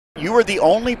You were the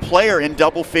only player in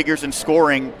double figures in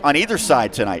scoring on either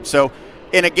side tonight. So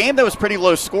in a game that was pretty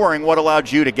low scoring, what allowed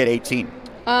you to get 18?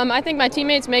 I think my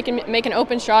teammates making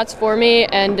open shots for me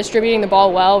and distributing the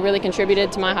ball well really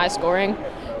contributed to my high scoring.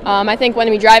 I think when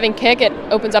we drive and kick, it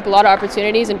opens up a lot of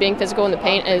opportunities, and being physical in the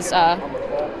paint is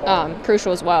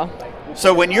crucial as well.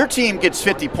 So when your team gets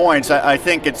 50 points, I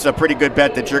think it's a pretty good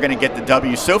bet that you're going to get the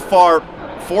W. So far,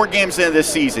 4 games into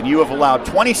this season, you have allowed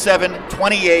 27,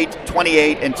 28,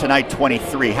 28, and tonight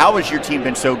 23. How has your team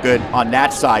been so good on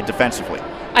that side defensively?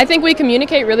 I think we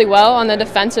communicate really well on the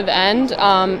defensive end.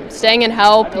 Staying in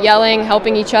help, yelling,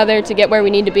 helping each other to get where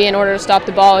we need to be in order to stop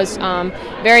the ball is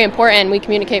very important. We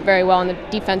communicate very well on the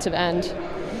defensive end.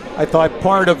 I thought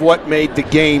part of what made the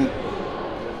game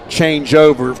change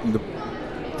over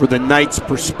for the Knights'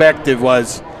 perspective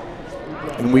was,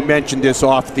 and we mentioned this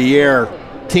off the air,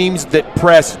 teams that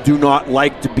press do not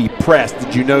like to be pressed.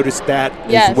 Did you notice that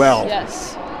as well?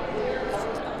 Yes.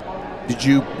 Did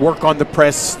you work on the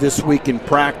press this week in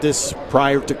practice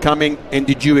prior to coming? And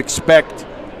did you expect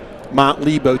Mount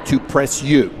Lebo to press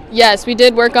you? Yes, we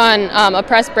did work on a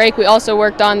press break. We also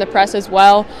worked on the press as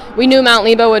well. We knew Mount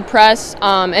Lebo would press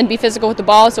and be physical with the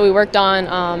ball, so we worked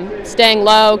on staying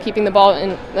low, keeping the ball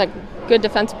in a good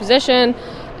defensive position,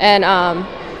 and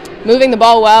moving the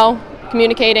ball well,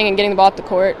 communicating and getting the ball up the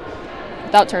court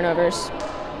without turnovers.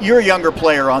 You're a younger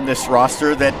player on this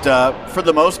roster that, for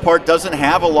the most part, doesn't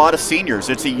have a lot of seniors.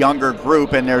 It's a younger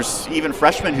group, and there's even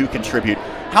freshmen who contribute.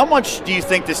 How much do you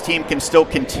think this team can still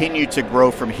continue to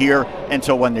grow from here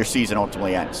until when their season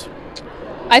ultimately ends?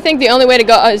 I think the only way to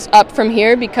go is up from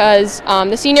here, because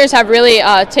the seniors have really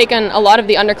taken a lot of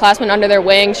the underclassmen under their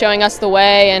wing, showing us the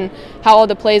way and how all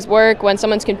the plays work. When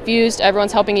someone's confused,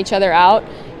 everyone's helping each other out.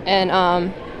 And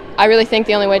I really think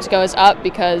the only way to go is up,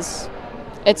 because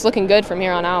it's looking good from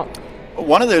here on out.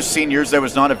 One of those seniors that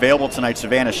was not available tonight,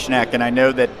 Savannah Schneck, and I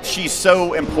know that she's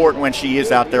so important when she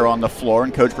is out there on the floor,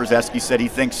 and Coach Brzezinski said he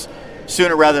thinks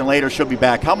sooner rather than later she'll be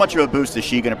back. How much of a boost is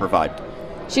she going to provide?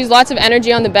 She's lots of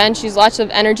energy on the bench. She's lots of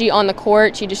energy on the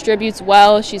court. She distributes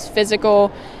well. She's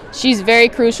physical. She's very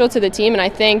crucial to the team, and I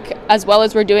think as well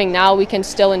as we're doing now, we can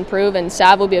still improve, and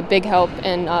Sav will be a big help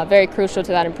and very crucial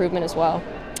to that improvement as well.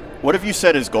 What have you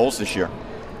set as goals this year?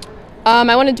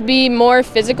 I wanted to be more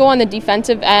physical on the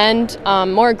defensive end,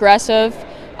 more aggressive.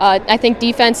 I think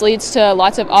defense leads to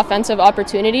lots of offensive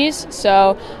opportunities,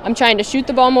 so I'm trying to shoot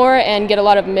the ball more and get a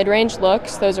lot of mid-range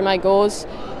looks. Those are my goals.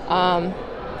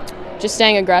 Just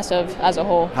staying aggressive as a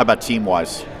whole. How about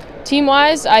team-wise?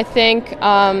 Team-wise, I think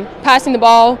passing the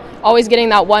ball, always getting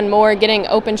that one more, getting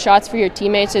open shots for your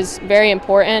teammates is very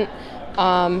important.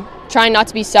 Trying not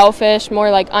to be selfish,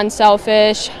 more like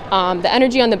unselfish. The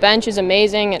energy on the bench is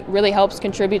amazing. It really helps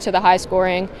contribute to the high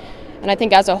scoring. And I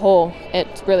think as a whole,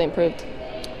 it's really improved.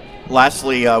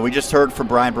 Lastly, we just heard from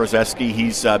Brian Brzezinski.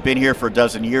 He's been here for a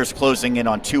dozen years, closing in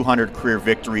on 200 career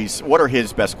victories. What are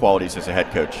his best qualities as a head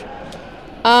coach?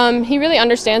 He really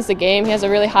understands the game. He has a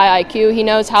really high IQ. He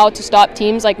knows how to stop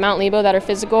teams like Mount Lebo that are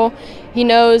physical. He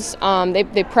knows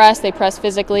they press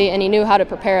physically, and he knew how to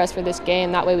prepare us for this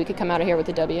game. That way we could come out of here with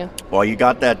a W. Well, you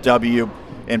got that W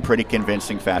in pretty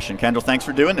convincing fashion. Kendall, thanks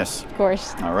for doing this. Of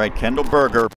course. All right, Kendall Berger.